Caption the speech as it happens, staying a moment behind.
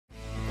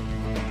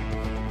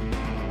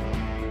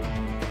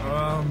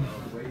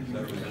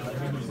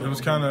It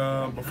was kind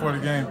of before the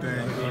game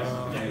thing.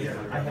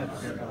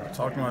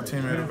 Talking to my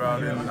teammate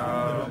about it,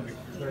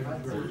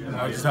 and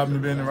I just happened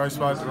to be in the right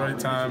spot at the right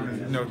time,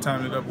 and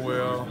timed it up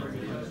well.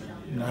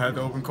 I had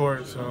the open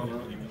court,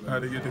 so I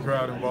had to get the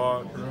crowd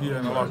involved. Yeah,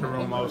 in the locker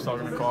room, I was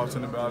talking to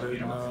Carlton about it,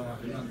 and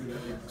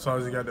so I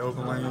just got the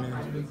open lane.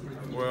 And,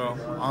 well,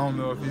 I don't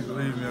know if you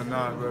believe me or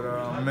not, but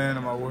I'm a man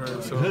of my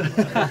word. So I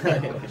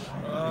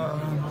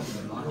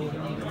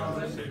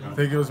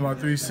think it was my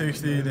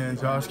 360. Then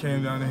Josh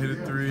came down and hit a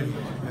three,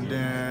 and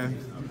then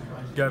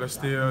got a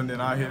steal, and then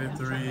I hit a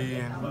three,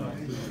 and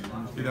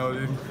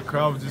the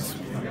crowd was just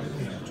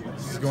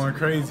going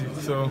crazy.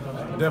 So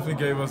definitely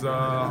gave us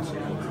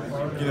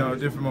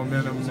different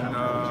momentum and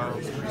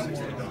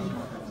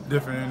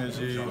different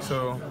energy.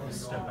 So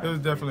it was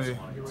definitely.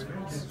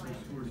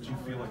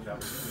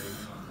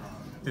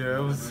 Yeah,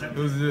 it was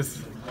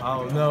just, I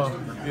don't know.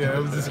 Yeah,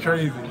 it was just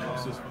crazy.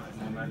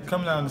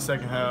 Coming out in the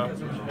second half,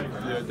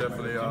 yeah,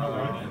 definitely,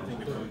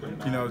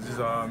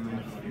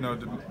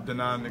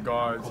 denying the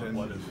guards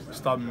and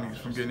stopping me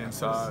from getting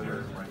inside,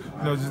 or,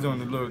 just doing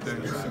the little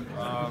things.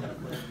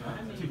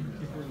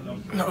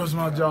 That was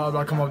my job.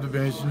 I come off the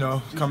bench,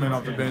 come in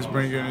off the bench,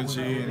 bring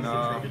energy, and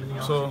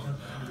so,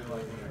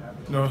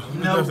 it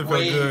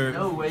definitely felt good.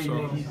 No way.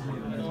 So,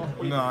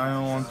 no, I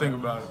don't want to think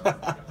about it.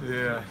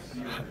 Yeah.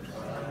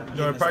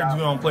 At practice,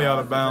 we don't play out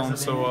of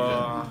bounds, so,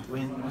 I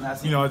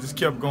just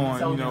kept going,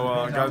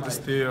 got the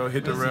steal,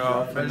 hit the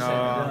ref, and,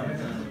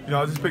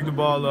 I just picked the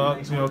ball up,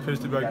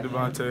 pitched it back to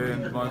Devontae,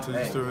 and Devontae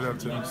just threw it up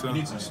to him. So.